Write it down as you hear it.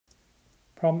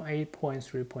from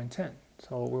 8.3.10.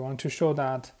 So we want to show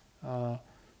that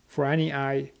for any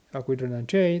I greater than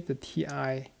j, the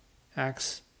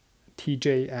Tix,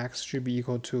 Tjx should be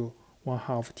equal to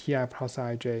 1/2 Ti plus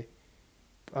ij,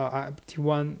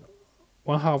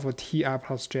 one half of Ti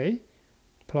plus j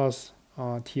plus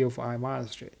T of I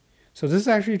minus j. So this is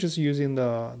actually just using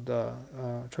the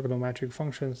trigonometric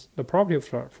functions, the property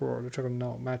for the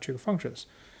trigonometric functions,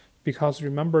 because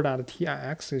remember that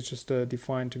Tix is just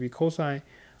defined to be cosine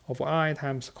of I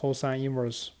times cosine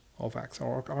inverse of x,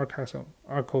 or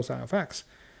arc cosine of x.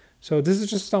 So this is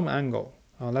just some angle.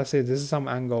 Let's say this is some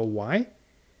angle y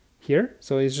here.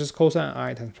 So it's just cosine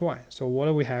I times y. So what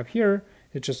do we have here?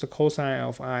 It's just the cosine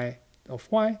of I of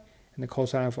y and the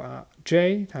cosine of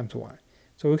j times y.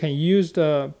 So we can use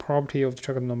the property of the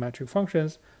trigonometric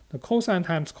functions. The cosine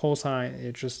times cosine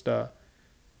is just the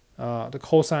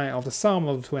cosine of the sum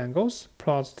of the two angles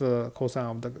plus the cosine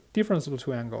of the difference of the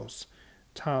two angles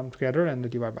times together and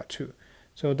divide by 2.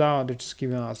 So now they're just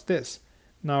giving us this.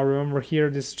 Now remember here,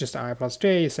 this is just I plus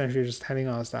j, essentially just telling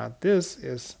us that this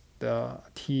is the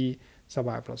T sub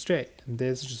I plus j, and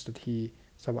this is just the T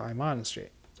sub I minus j.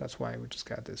 That's why we just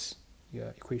get this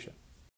equation.